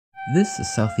This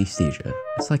is Southeast Asia.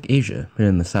 It's like Asia, but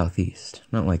in the southeast.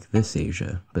 Not like this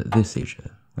Asia, but this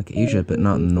Asia. Like Asia, but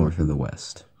not in the north or the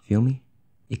west. Feel me?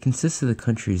 It consists of the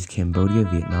countries Cambodia,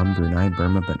 Vietnam, Brunei,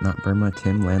 Burma, but not Burma,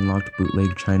 Tim, landlocked,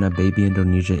 bootleg, China, baby,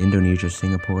 Indonesia,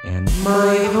 Singapore, and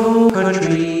my home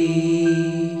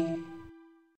country.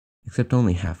 Except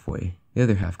only halfway. The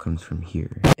other half comes from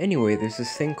here. Anyway, there's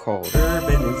this thing called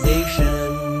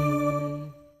urbanization.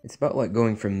 It's about like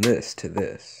going from this to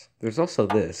this. There's also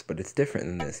this, but it's different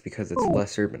than this because it's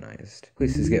less urbanized.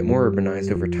 Places get more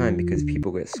urbanized over time because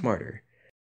people get smarter.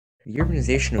 The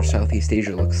urbanization of Southeast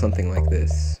Asia looks something like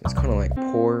this. It's kind of like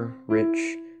poor,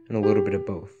 rich, and a little bit of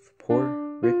both.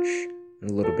 Poor, rich, and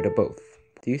a little bit of both.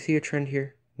 Do you see a trend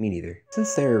here? Me neither.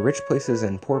 Since there are rich places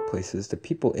and poor places, the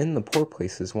people in the poor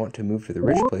places want to move to the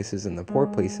rich places, and the poor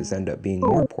places end up being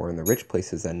more poor, and the rich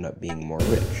places end up being more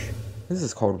rich. This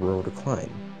is called rural decline.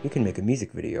 You can make a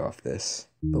music video off this.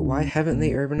 But why haven't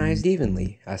they urbanized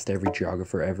evenly? Asked every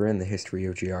geographer ever in the history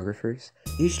of geographers.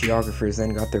 These geographers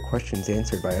then got their questions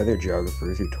answered by other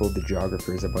geographers who told the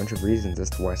geographers a bunch of reasons as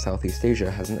to why Southeast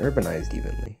Asia hasn't urbanized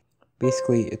evenly.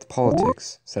 Basically, it's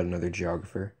politics, said another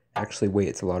geographer. Actually, wait,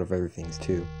 it's a lot of other things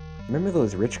too. Remember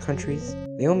those rich countries?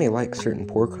 They only like certain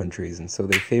poor countries, and so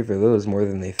they favor those more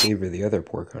than they favor the other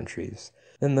poor countries.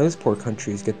 Then those poor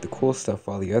countries get the cool stuff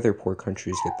while the other poor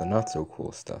countries get the not so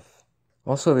cool stuff.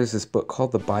 Also, there's this book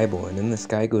called the Bible, and in this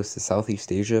guy goes to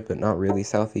Southeast Asia, but not really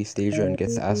Southeast Asia, and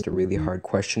gets asked a really hard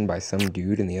question by some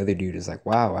dude, and the other dude is like,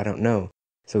 wow, I don't know.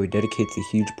 So he dedicates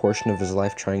a huge portion of his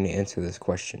life trying to answer this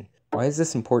question. Why is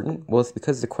this important? Well, it's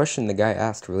because the question the guy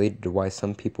asked related to why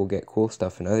some people get cool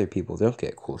stuff and other people don't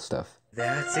get cool stuff.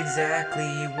 That's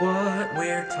exactly what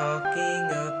we're talking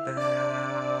about.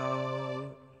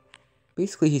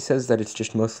 Basically, he says that it's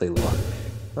just mostly luck.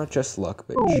 Not just luck,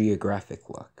 but geographic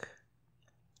luck.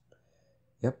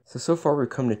 Yep, so far we've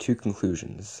come to two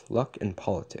conclusions, luck and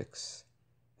politics.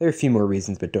 There are a few more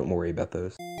reasons, but don't worry about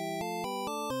those.